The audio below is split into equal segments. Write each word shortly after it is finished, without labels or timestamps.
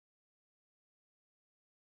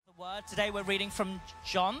Word. Today we're reading from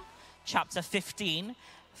John chapter 15,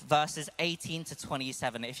 verses 18 to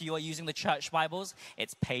 27. If you are using the church Bibles,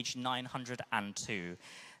 it's page 902.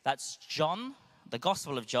 That's John, the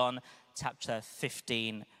Gospel of John, chapter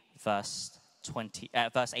 15, verse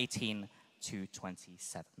 18 to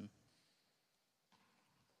 27.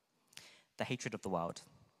 The hatred of the world.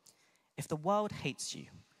 If the world hates you,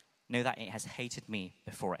 know that it has hated me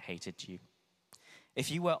before it hated you.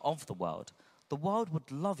 If you were of the world would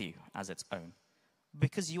love you as its own.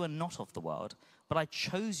 Because you are not of the world, but I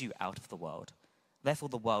chose you out of the world. Therefore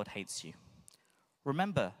the world hates you.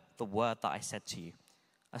 Remember the word that I said to you.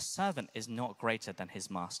 A servant is not greater than his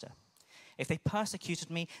master. If they persecuted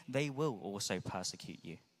me, they will also persecute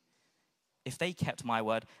you. If they kept my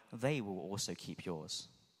word, they will also keep yours.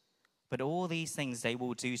 But all these things they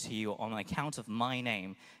will do to you on account of my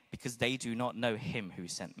name, because they do not know him who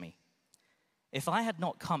sent me. If I had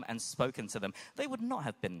not come and spoken to them, they would not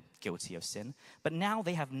have been guilty of sin. But now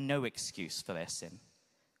they have no excuse for their sin.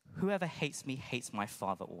 Whoever hates me hates my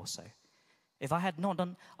Father also. If I had not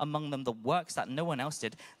done among them the works that no one else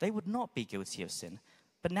did, they would not be guilty of sin.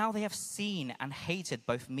 But now they have seen and hated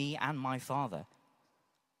both me and my Father.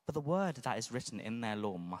 But the word that is written in their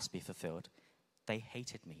law must be fulfilled. They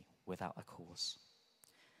hated me without a cause.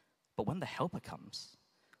 But when the Helper comes,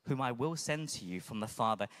 whom I will send to you from the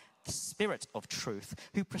Father, the Spirit of truth,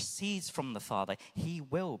 who proceeds from the Father, he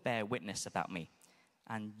will bear witness about me.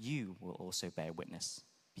 And you will also bear witness,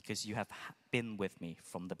 because you have been with me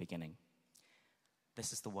from the beginning.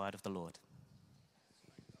 This is the word of the Lord.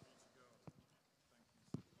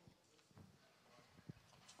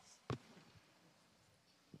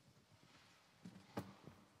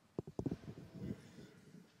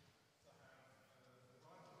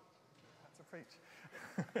 To preach.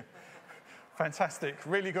 Fantastic,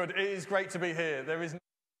 really good. It is great to be here. There is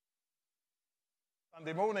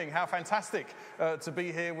Sunday morning. How fantastic to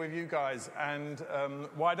be here with you guys. And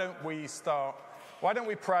why don't we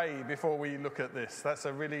pray before we look at this? That's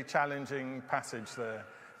a really challenging passage there.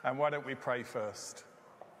 And why don't we pray first?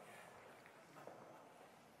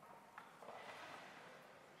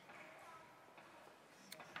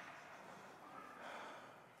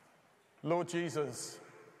 Lord Jesus,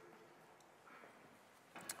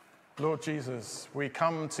 we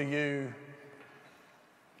come to you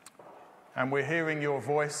and we're hearing your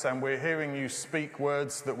voice and we're hearing you speak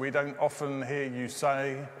words that we don't often hear you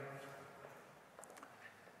say.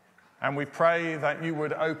 And we pray that you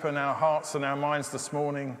would open our hearts and our minds this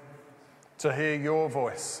morning to hear your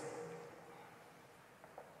voice.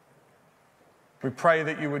 We pray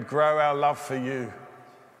that you would grow our love for you,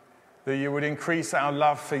 that you would increase our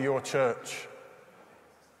love for your church.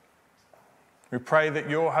 We pray that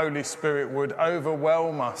your Holy Spirit would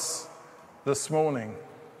overwhelm us this morning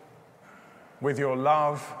with your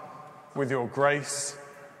love, with your grace,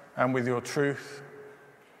 and with your truth.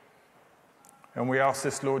 And we ask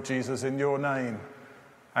this, Lord Jesus, in your name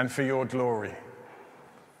and for your glory.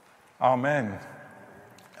 Amen.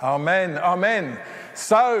 Amen. Amen.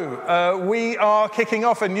 So we are kicking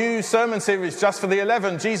off a new sermon series just for the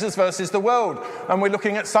 11, Jesus versus the world. And we're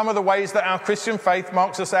looking at some of the ways that our Christian faith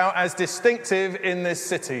marks us out as distinctive in this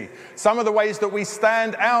city. Some of the ways that we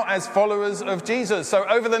stand out as followers of Jesus. So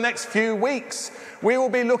over the next few weeks, we will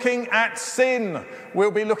be looking at sin.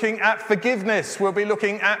 We'll be looking at forgiveness. We'll be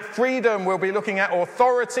looking at freedom. We'll be looking at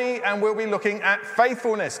authority. And we'll be looking at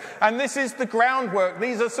faithfulness. And this is the groundwork.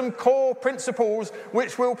 These are some core principles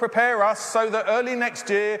which will prepare us so that early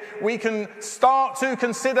next year we can start to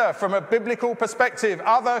consider from a biblical perspective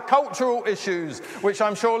other cultural issues, which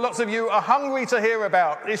I'm sure lots of you are hungry to hear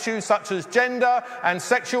about. Issues such as gender and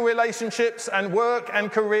sexual relationships and work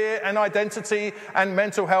and career and identity and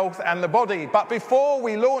mental health and the body. But before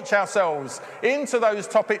we launch ourselves into those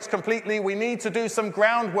topics completely, we need to do some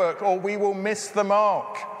groundwork or we will miss the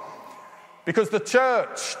mark. Because the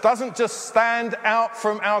church doesn't just stand out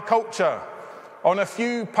from our culture on a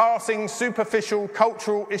few passing superficial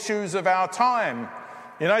cultural issues of our time.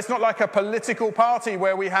 You know, it's not like a political party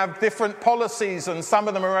where we have different policies and some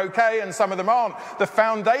of them are okay and some of them aren't. The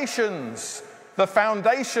foundations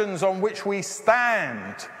on which we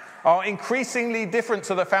stand are increasingly different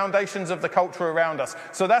to the foundations of the culture around us.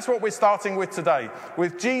 So that's what we're starting with today,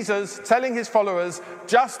 with Jesus telling his followers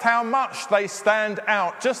just how much they stand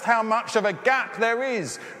out, just how much of a gap there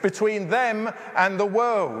is between them and the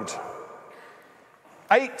world.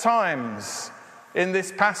 8 times in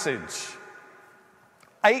this passage,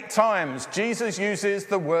 8 times Jesus uses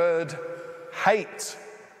the word hate.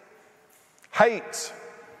 Hate.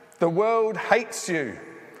 The world hates you.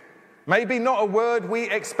 Maybe not a word we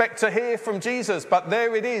expect to hear from Jesus, but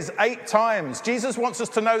there it is, 8 times. Jesus wants us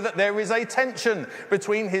to know that there is a tension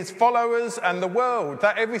between his followers and the world,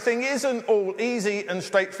 that everything isn't all easy and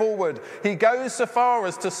straightforward. He goes so far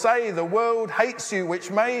as to say the world hates you, which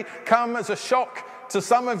may come as a shock to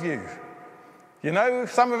some of you. You know,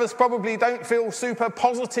 some of us probably don't feel super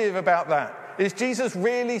positive about that. Is Jesus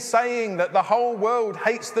really saying that the whole world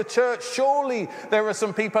hates the church? Surely there are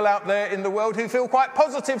some people out there in the world who feel quite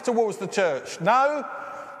positive towards the church. No?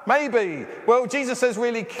 Maybe. Well, Jesus says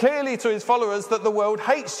really clearly to his followers that the world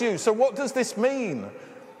hates you. So what does this mean?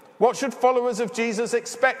 What should followers of Jesus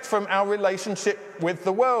expect from our relationship with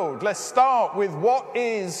the world? Let's start with what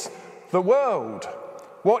is the world?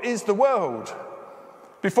 What is the world?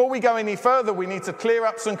 Before we go any further, we need to clear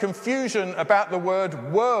up some confusion about the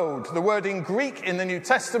word world. The word in Greek in the New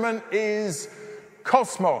Testament is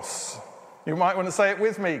kosmos. You might want to say it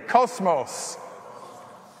with me, kosmos.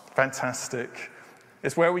 Fantastic.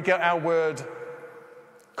 It's where we get our word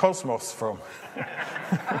cosmos from.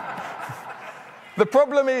 The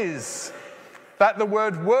problem is that the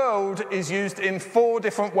word world is used in 4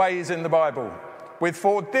 different ways in the Bible, with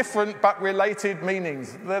 4 different but related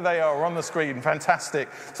meanings. There they are on the screen, fantastic.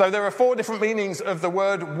 So there are 4 different meanings of the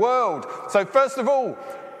word world. So first of all,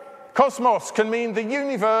 cosmos can mean the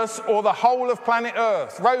universe or the whole of planet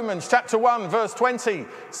Earth. Romans chapter 1, verse 20.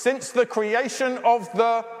 Since the creation of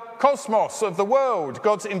the cosmos, of the world,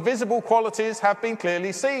 God's invisible qualities have been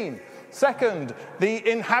clearly seen. Second, the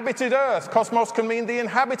inhabited earth. Cosmos can mean the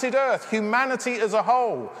inhabited earth, humanity as a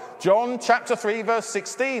whole. John chapter 3, verse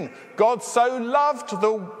 16. God so loved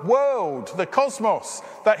the world, the cosmos,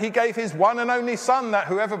 that he gave his one and only Son, that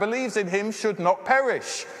whoever believes in him should not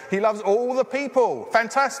perish. He loves all the people.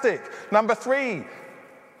 Fantastic. Number 3,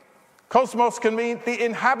 cosmos can mean the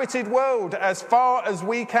inhabited world as far as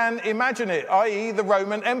we can imagine it, i.e. the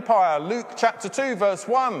Roman Empire. Luke chapter 2, verse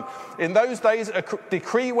 1. In those days, a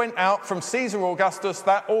decree went out from Caesar Augustus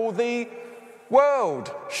that all the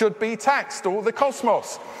world should be taxed, all the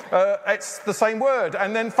cosmos. It's the same word.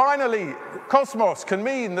 And then finally, cosmos can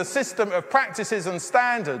mean the system of practices and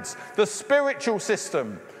standards, the spiritual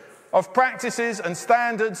system of practices and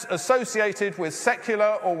standards associated with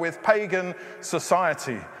secular or with pagan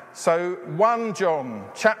society. So 1 John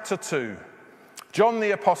chapter 2, John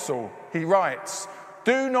the Apostle, he writes,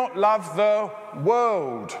 do not love the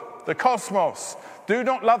world, the cosmos. Do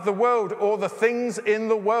not love the world or the things in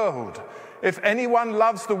the world. If anyone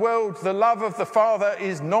loves the world, the love of the Father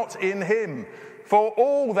is not in him. For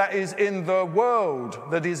all that is in the world,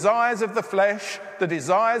 the desires of the flesh, the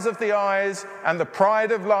desires of the eyes, and the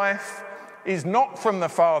pride of life, is not from the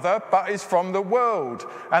Father, but is from the world.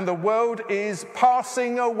 And the world is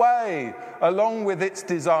passing away along with its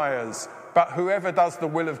desires. But whoever does the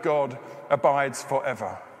will of God abides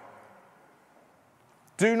forever.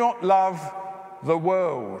 Do not love the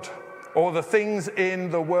world or the things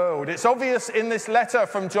in the world. It's obvious in this letter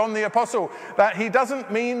from John the Apostle that he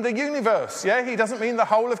doesn't mean the universe, He doesn't mean the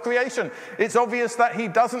whole of creation. It's obvious that he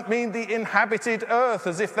doesn't mean the inhabited earth,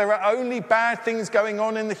 as if there are only bad things going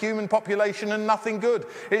on in the human population and nothing good.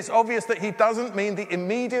 It's obvious that he doesn't mean the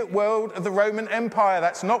immediate world of the Roman Empire.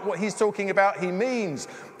 That's not what he's talking about. He means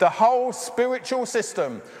the whole spiritual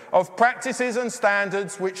system of practices and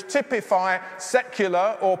standards which typify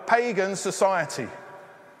secular or pagan society.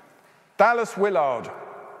 Dallas Willard,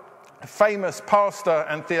 a famous pastor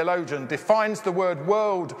and theologian, defines the word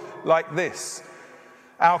world like this: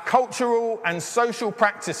 our cultural and social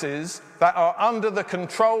practices that are under the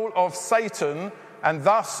control of Satan and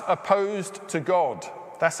thus opposed to God.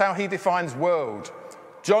 That's how he defines world.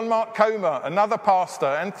 John Mark Comer, another pastor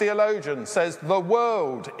and theologian, says the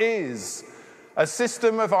world is a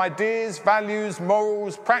system of ideas, values,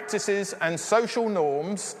 morals, practices, and social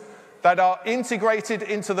norms that are integrated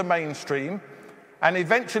into the mainstream and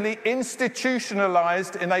eventually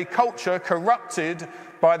institutionalized in a culture corrupted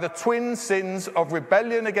by the twin sins of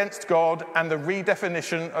rebellion against God and the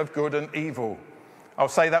redefinition of good and evil. I'll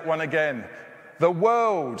say that one again. The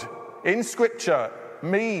world in Scripture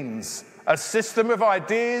means a system of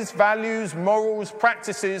ideas, values, morals,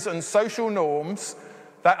 practices, and social norms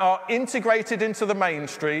that are integrated into the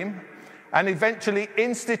mainstream and eventually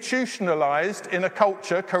institutionalized in a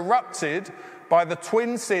culture corrupted by the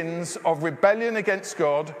twin sins of rebellion against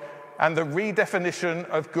God and the redefinition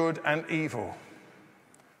of good and evil.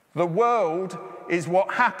 The world is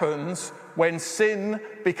what happens when sin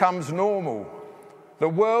becomes normal. The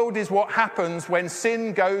world is what happens when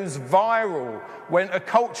sin goes viral, when a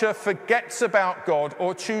culture forgets about God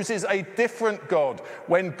or chooses a different God,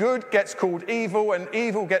 when good gets called evil and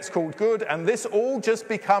evil gets called good, and this all just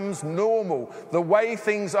becomes normal, the way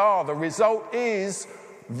things are. The result is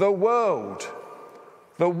the world.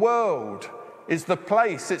 The world is the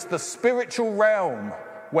place, it's the spiritual realm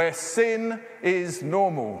where sin is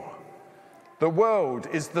normal. The world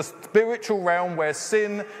is the spiritual realm where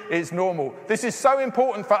sin is normal. This is so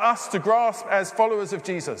important for us to grasp as followers of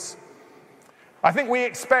Jesus. I think we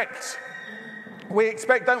expect,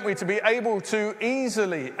 don't we, to be able to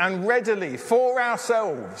easily and readily for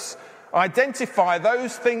ourselves identify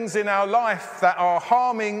those things in our life that are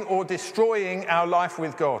harming or destroying our life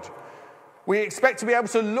with God. We expect to be able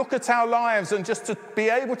to look at our lives and just to be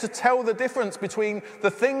able to tell the difference between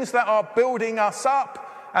the things that are building us up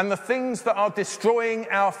and the things that are destroying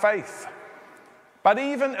our faith. But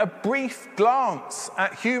even a brief glance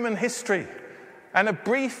at human history and a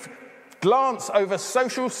brief glance over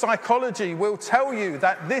social psychology will tell you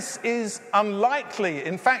that this is unlikely.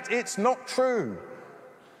 In fact, it's not true.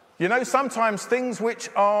 You know, sometimes things which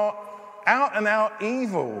are out and out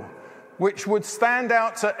evil, which would stand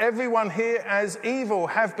out to everyone here as evil,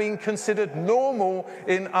 have been considered normal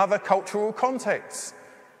in other cultural contexts.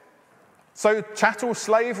 So chattel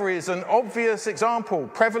slavery is an obvious example,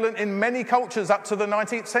 prevalent in many cultures up to the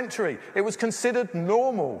 19th century. It was considered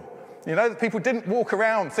normal. You know, people didn't walk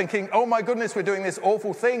around thinking, oh my goodness, we're doing this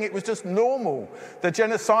awful thing. It was just normal. The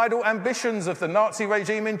genocidal ambitions of the Nazi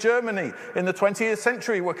regime in Germany in the 20th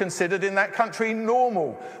century were considered in that country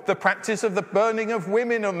normal. The practice of the burning of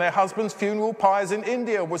women on their husbands' funeral pyres in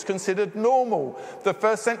India was considered normal. The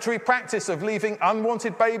first century practice of leaving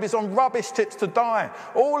unwanted babies on rubbish tips to die.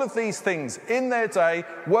 All of these things in their day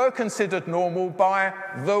were considered normal by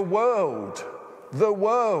the world. The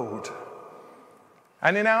world.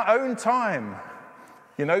 And in our own time,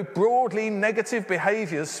 you know, broadly negative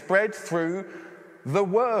behaviours spread through the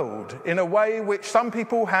world in a way which some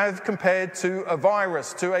people have compared to a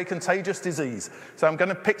virus, to a contagious disease. So I'm going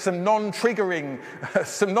to pick some non-triggering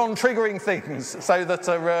things so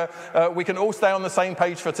that we can all stay on the same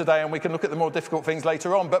page for today and we can look at the more difficult things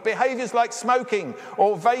later on. But behaviours like smoking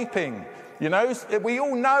or vaping, you know, we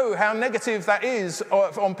all know how negative that is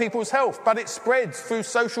on people's health, but it spreads through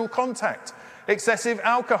social contact. Excessive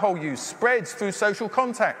alcohol use spreads through social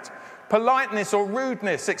contact. Politeness or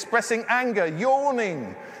rudeness, expressing anger,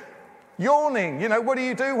 yawning. You know, what do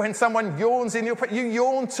you do when someone yawns in your presence? You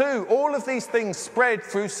yawn too. All of these things spread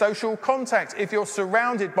through social contact. If you're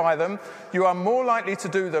surrounded by them, you are more likely to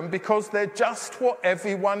do them because they're just what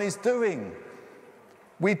everyone is doing.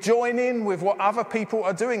 We join in with what other people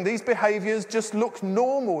are doing. These behaviours just look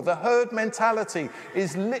normal. The herd mentality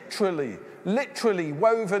is literally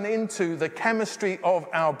woven into the chemistry of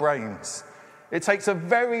our brains. It takes a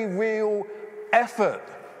very real effort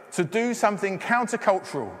to do something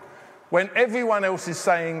countercultural when everyone else is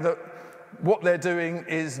saying that what they're doing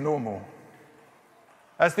is normal.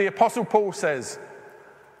 As the Apostle Paul says,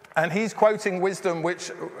 and he's quoting wisdom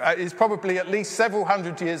which is probably at least several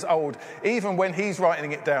hundred years old, even when he's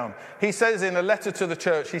writing it down. He says in a letter to the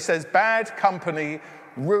church, he says, bad company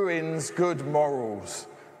ruins good morals.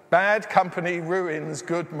 Bad company ruins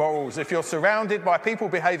good morals. If you're surrounded by people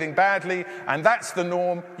behaving badly, and that's the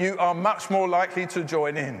norm, you are much more likely to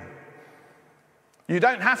join in. You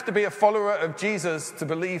don't have to be a follower of Jesus to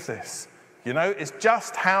believe this. You know, it's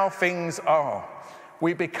just how things are.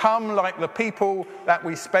 We become like the people that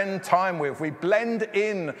we spend time with. We blend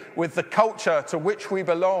in with the culture to which we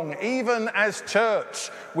belong. Even as church,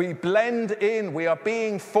 we blend in. We are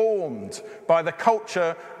being formed by the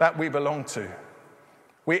culture that we belong to.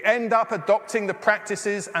 We end up adopting the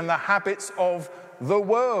practices and the habits of the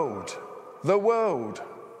world. The world.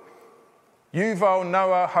 Yuval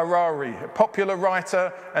Noah Harari, a popular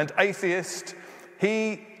writer and atheist,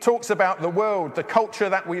 he talks about the world, the culture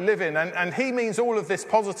that we live in, and he means all of this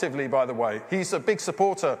positively, by the way. He's a big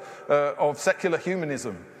supporter of secular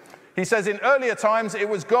humanism. He says, in earlier times, it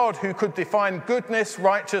was God who could define goodness,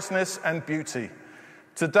 righteousness, and beauty.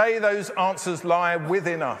 Today, those answers lie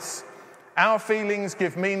within us. Our feelings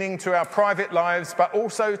give meaning to our private lives, but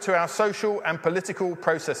also to our social and political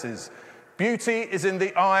processes. Beauty is in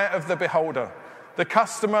the eye of the beholder. The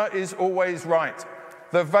customer is always right.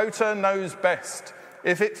 The voter knows best.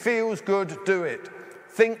 If it feels good, do it.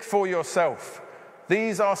 Think for yourself.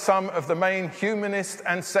 These are some of the main humanist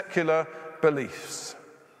and secular beliefs.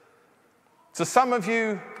 To some of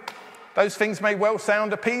you, those things may well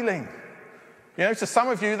sound appealing. You know, to some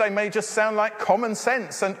of you, they may just sound like common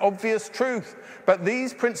sense and obvious truth, but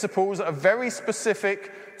these principles are very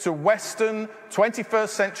specific to Western 21st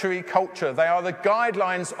century culture. They are the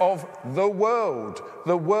guidelines of the world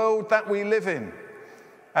that we live in.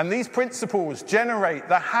 And these principles generate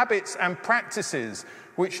the habits and practices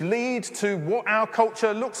which lead to what our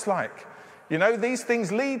culture looks like. You know, these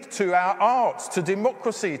things lead to our arts, to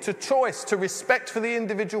democracy, to choice, to respect for the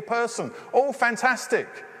individual person. All fantastic.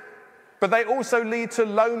 But they also lead to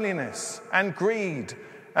loneliness and greed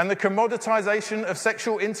and the commoditization of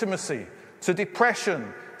sexual intimacy, to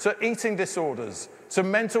depression, to eating disorders, to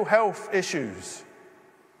mental health issues.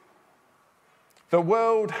 The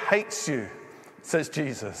world hates you, says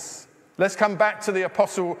Jesus. Let's come back to the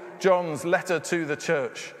Apostle John's letter to the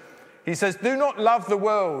church. He says, do not love the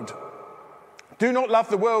world. Do not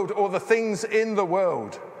love the world or the things in the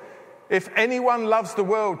world. If anyone loves the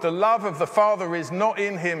world, the love of the Father is not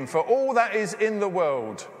in him. For all that is in the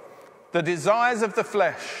world, the desires of the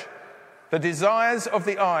flesh, the desires of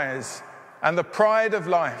the eyes, and the pride of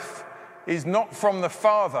life is not from the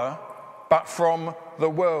Father, but from the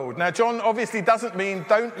world. Now, John obviously doesn't mean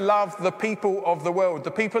don't love the people of the world.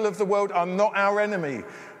 The people of the world are not our enemy.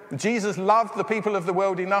 Jesus loved the people of the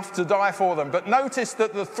world enough to die for them. But notice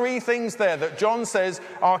that the three things there that John says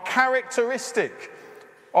are characteristic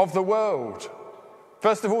of the world.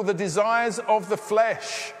 First of all, the desires of the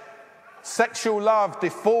flesh, sexual love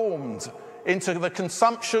deformed into the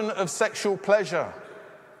consumption of sexual pleasure.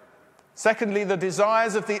 Secondly, the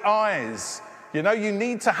desires of the eyes. You know, you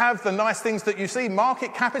need to have the nice things that you see.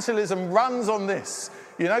 Market capitalism runs on this.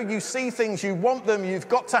 You know, you see things, you want them, you've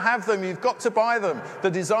got to have them, you've got to buy them. The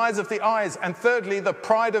desires of the eyes. And thirdly, the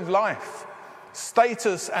pride of life,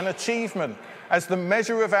 status and achievement as the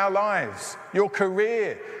measure of our lives, your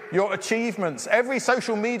career, your achievements. Every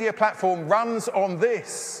social media platform runs on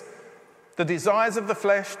this. The desires of the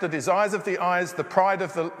flesh, the desires of the eyes, the pride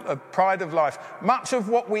of life. Much of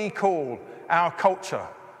what we call our culture,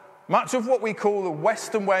 much of what we call the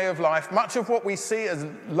Western way of life, much of what we see as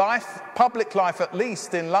life, public life at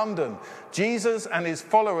least in London, Jesus and his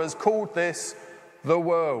followers called this the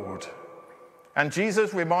world. And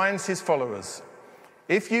Jesus reminds his followers,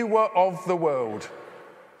 if you were of the world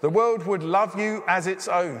would love you as its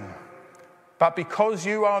own. But because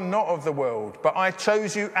you are not of the world, but I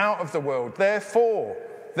chose you out of the world, therefore,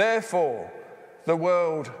 the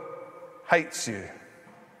world hates you.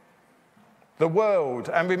 The world,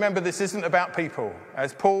 and remember, this isn't about people.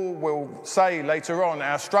 As Paul will say later on,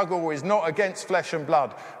 our struggle is not against flesh and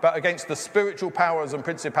blood, but against the spiritual powers and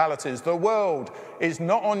principalities. The world is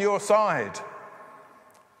not on your side.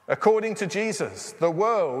 According to Jesus, the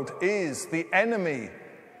world is the enemy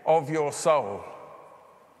of your soul.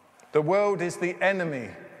 The world is the enemy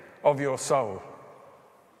of your soul.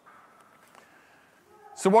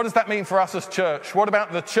 So what does that mean for us as church? What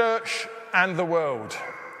about the church and the world?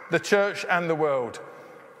 The church and the world.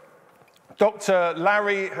 Dr.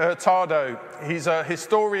 Larry Hurtado, he's a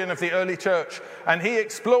historian of the early church, and he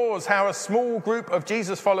explores how a small group of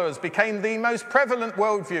Jesus followers became the most prevalent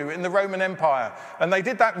worldview in the Roman Empire. And they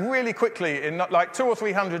did that really quickly in like 200 or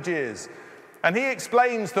 300 years. And he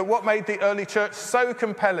explains that what made the early church so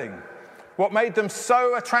compelling, what made them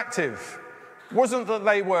so attractive, wasn't that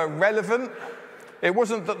they were relevant, it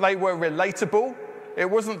wasn't that they were relatable, it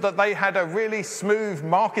wasn't that they had a really smooth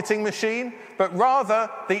marketing machine, but rather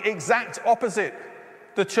the exact opposite.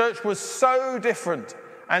 The church was so different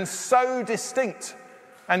and so distinct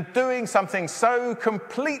and doing something so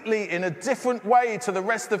completely in a different way to the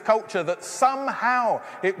rest of culture that somehow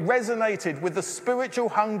it resonated with the spiritual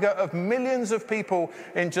hunger of millions of people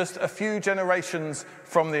in just a few generations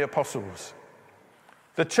from the apostles.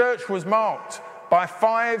 The church was marked by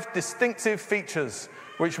 5 distinctive features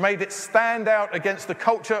which made it stand out against the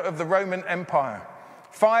culture of the Roman Empire.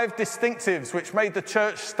 5 distinctives which made the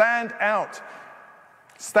church stand out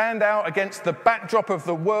against the backdrop of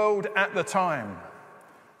the world at the time.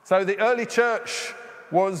 So the early church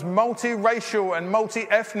was multiracial and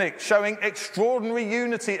multi-ethnic, showing extraordinary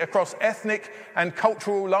unity across ethnic and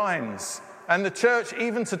cultural lines. And the church,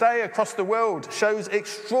 even today across the world, shows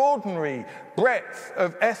extraordinary breadth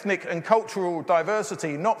of ethnic and cultural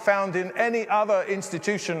diversity not found in any other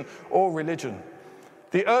institution or religion.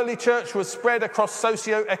 The early church was spread across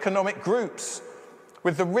socio-economic groups,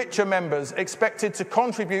 with the richer members expected to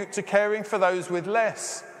contribute to caring for those with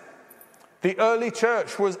less. The early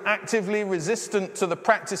church was actively resistant to the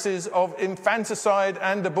practices of infanticide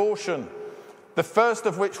and abortion, the first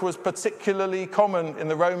of which was particularly common in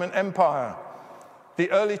the Roman Empire. The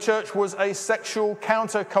early church was a sexual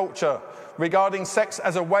counterculture regarding sex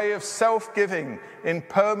as a way of self-giving in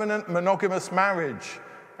permanent monogamous marriage.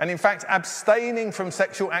 And in fact, abstaining from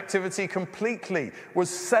sexual activity completely was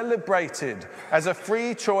celebrated as a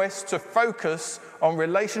free choice to focus on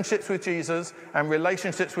relationships with Jesus and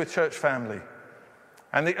relationships with church family.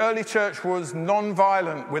 And the early church was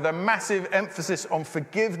non-violent, with a massive emphasis on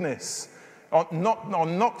forgiveness, on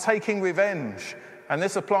not taking revenge. And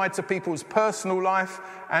this applied to people's personal life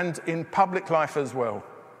and in public life as well.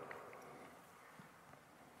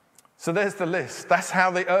 So there's the list. That's how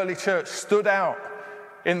the early church stood out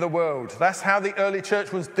in the world. That's how the early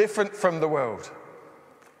church was different from the world.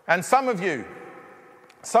 And some of you,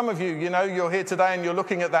 you're here today and you're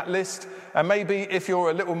looking at that list, and maybe if you're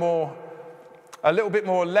a little bit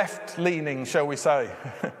more left-leaning, shall we say.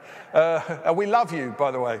 We love you,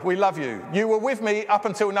 by the way. We love you. You were with me up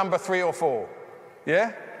until number 3 or 4.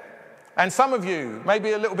 Yeah? And some of you may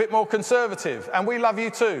be a little bit more conservative, and we love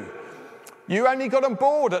you too. You only got on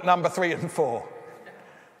board at number 3 and 4.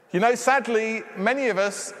 You know, sadly, many of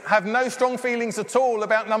us have no strong feelings at all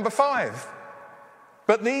about number 5.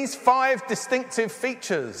 But these 5 distinctive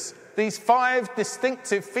features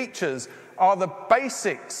are the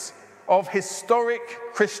basics of historic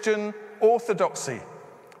Christian orthodoxy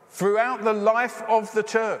throughout the life of the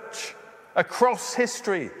church, across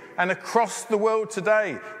history and across the world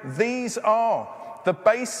today. These are the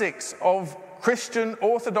basics of Christian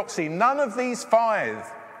orthodoxy. None of these five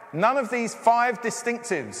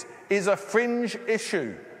distinctives is a fringe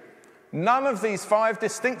issue. None of these 5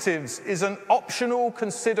 distinctives is an optional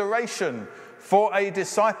consideration for a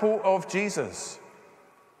disciple of Jesus.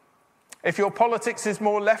 If your politics is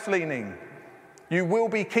more left-leaning, you will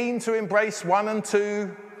be keen to embrace 1 and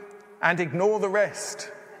 2 and ignore the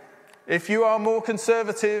rest. If you are more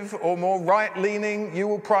conservative or more right-leaning, you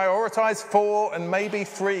will prioritize 4 and maybe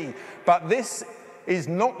 3. But this is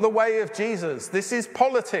not the way of Jesus. This is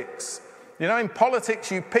politics. You know, in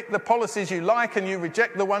politics, you pick the policies you like and you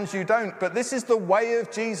reject the ones you don't. But this is the way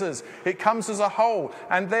of Jesus. It comes as a whole.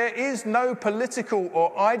 And there is no political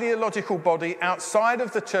or ideological body outside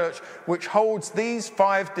of the church which holds these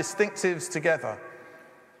 5 distinctives together.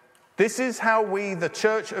 This is how we, the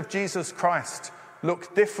Church of Jesus Christ,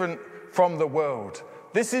 look different from the world.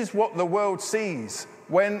 This is what the world sees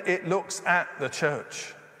when it looks at the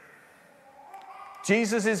church.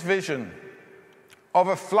 Jesus' vision of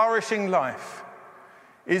a flourishing life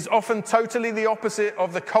is often totally the opposite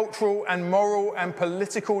of the cultural and moral and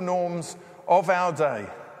political norms of our day.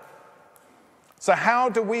 So how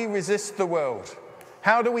do we resist the world?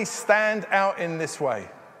 How do we stand out in this way?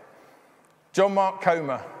 John Mark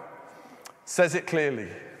Comer says it clearly.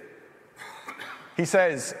 He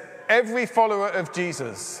says, every follower of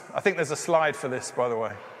Jesus, I think there's a slide for this, by the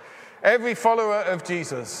way. Every follower of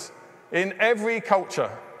Jesus in every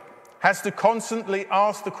culture has to constantly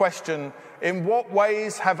ask the question, in what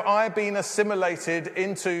ways have I been assimilated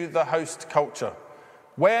into the host culture?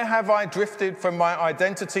 Where have I drifted from my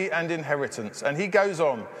identity and inheritance? And he goes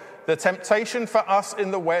on, the temptation for us in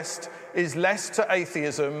the West is less to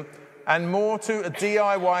atheism and more to a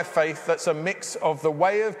DIY faith that's a mix of the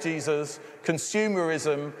way of Jesus,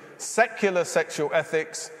 consumerism, secular sexual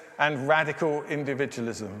ethics, and radical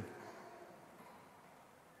individualism.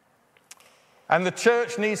 And the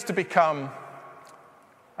church needs to become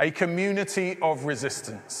a community of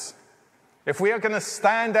resistance. If we are going to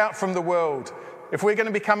stand out from the world, if we're going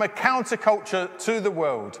to become a counterculture to the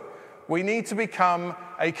world, we need to become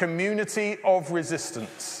a community of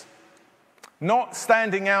resistance. Not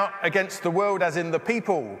standing out against the world as in the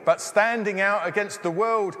people, but standing out against the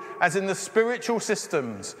world as in the spiritual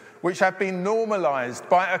systems which have been normalized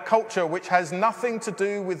by a culture which has nothing to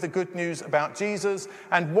do with the good news about Jesus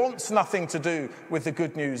and wants nothing to do with the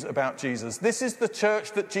good news about Jesus. This is the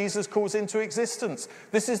church that Jesus calls into existence.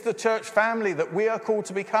 This is the church family that we are called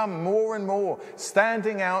to become more and more,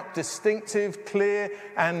 standing out, distinctive, clear,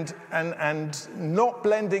 and not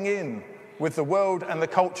blending in with the world and the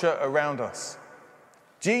culture around us.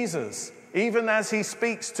 Jesus, even as he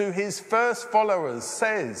speaks to his first followers,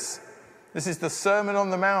 says, this is the Sermon on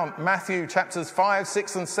the Mount, Matthew chapters 5,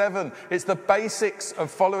 6, and 7. It's the basics of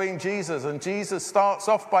following Jesus. And Jesus starts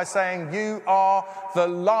off by saying, you are the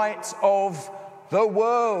light of the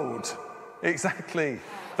world. Exactly.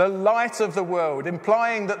 The light of the world,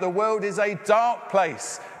 implying that the world is a dark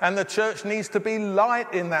place and the church needs to be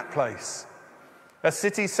light in that place. A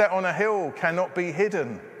city set on a hill cannot be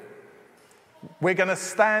hidden. We're going to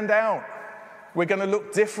stand out. We're going to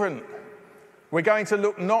look different. We're going to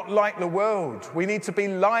look not like the world. We need to be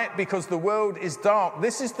light because the world is dark.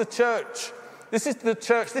 This is the church This is the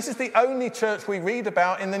church, this is the only church we read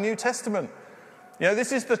about in the New Testament. You know,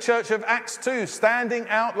 this is the church of Acts 2, standing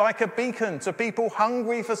out like a beacon to people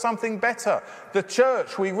hungry for something better. The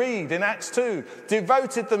church, we read in Acts 2,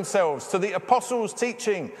 devoted themselves to the apostles'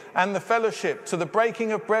 teaching and the fellowship, to the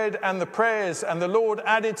breaking of bread and the prayers, and the Lord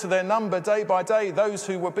added to their number day by day those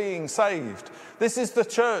who were being saved. This is the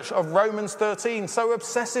church of Romans 13, so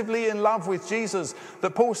obsessively in love with Jesus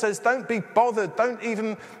that Paul says, don't be bothered, don't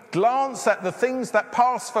even glance at the things that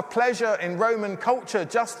pass for pleasure in Roman culture.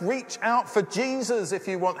 Just reach out for Jesus if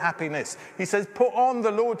you want happiness. He says, put on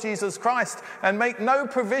the Lord Jesus Christ and make no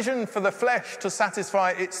provision for the flesh to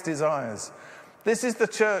satisfy its desires. This is the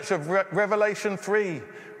church of Revelation 3,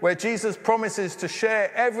 where Jesus promises to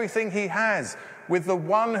share everything he has with the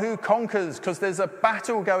one who conquers, because there's a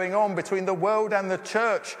battle going on between the world and the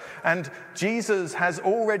church, and Jesus has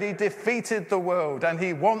already defeated the world, and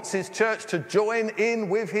he wants his church to join in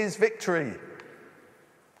with his victory.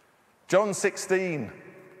 John 16,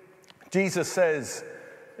 Jesus says,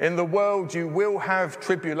 in the world you will have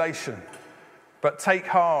tribulation, but take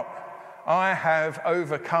heart, I have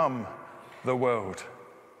overcome the world.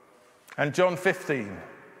 And John 15,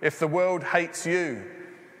 if the world hates you,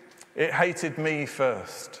 it hated me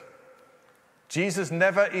first. Jesus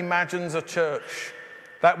never imagines a church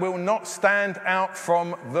that will not stand out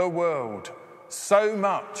from the world so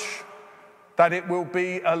much that it will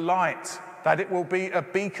be a light, that it will be a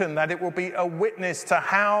beacon, that it will be a witness to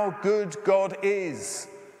how good God is.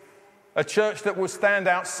 A church that will stand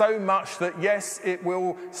out so much that, yes, it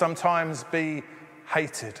will sometimes be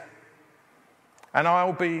hated. And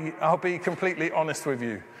I'll be completely honest with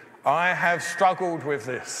you. I have struggled with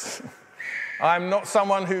this. I'm not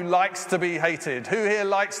someone who likes to be hated. Who here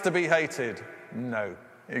likes to be hated? No,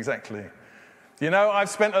 exactly. You know,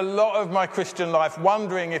 I've spent a lot of my Christian life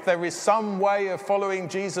wondering if there is some way of following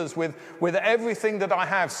Jesus with everything that I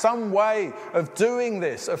have, some way of doing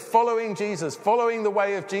this, of following Jesus, following the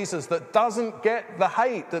way of Jesus that doesn't get the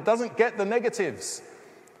hate, that doesn't get the negatives.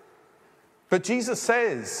 But Jesus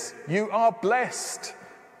says, you are blessed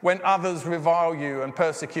when others revile you and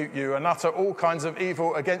persecute you and utter all kinds of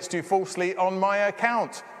evil against you falsely on my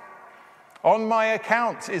account. On my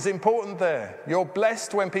account is important there. You're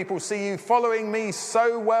blessed when people see you following me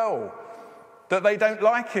so well that they don't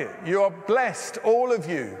like it. You are blessed, all of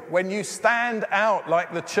you, when you stand out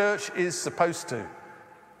like the church is supposed to.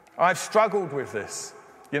 I've struggled with this.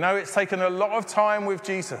 You know, it's taken a lot of time with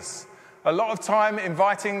Jesus. A lot of time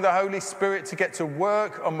inviting the Holy Spirit to get to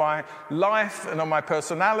work on my life and on my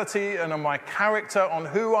personality and on my character, on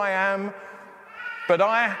who I am. But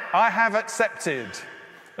I have accepted,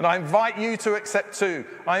 and I invite you to accept too.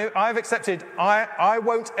 I've accepted I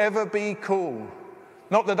won't ever be cool.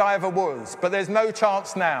 Not that I ever was, but there's no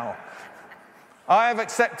chance now. I have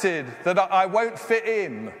accepted that I won't fit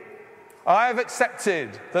in. I have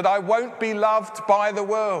accepted that I won't be loved by the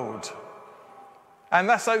world. And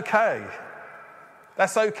that's okay.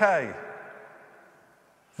 That's okay.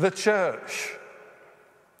 The church,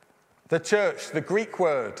 the Greek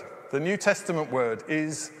word, the New Testament word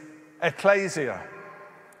is ecclesia.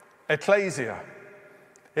 Ecclesia.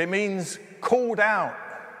 It means called out.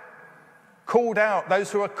 Called out.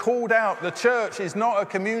 Those who are called out. The church is not a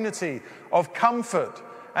community of comfort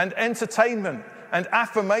and entertainment and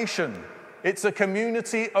affirmation. It's a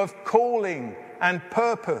community of calling and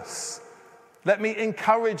purpose. Let me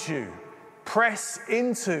encourage you, press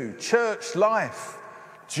into church life.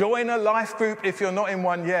 Join a life group if you're not in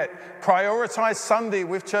one yet. Prioritize Sunday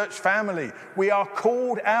with church family. We are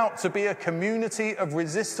called out to be a community of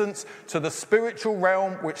resistance to the spiritual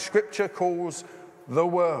realm which Scripture calls the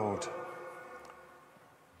world.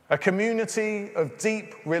 A community of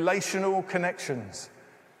deep relational connections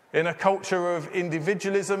in a culture of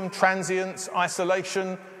individualism, transience,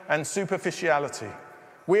 isolation, and superficiality.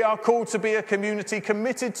 We are called to be a community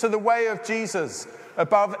committed to the way of Jesus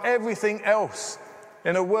above everything else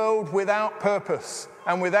in a world without purpose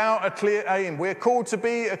and without a clear aim. We're called to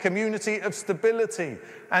be a community of stability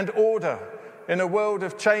and order in a world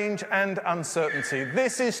of change and uncertainty.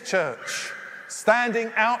 This is church,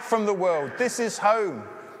 standing out from the world. This is home.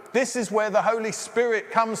 This is where the Holy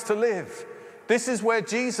Spirit comes to live. This is where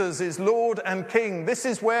Jesus is Lord and King. This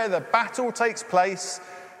is where the battle takes place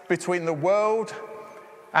between the world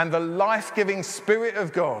and the life-giving Spirit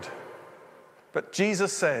of God. But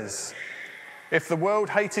Jesus says, if the world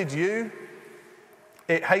hated you,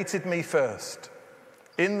 it hated me first.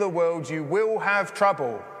 In the world you will have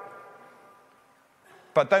trouble.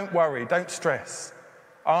 But don't worry, don't stress.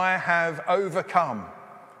 I have overcome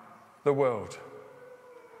the world.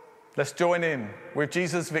 Let's join in with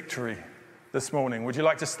Jesus' victory this morning. Would you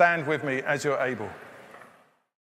like to stand with me as you're able?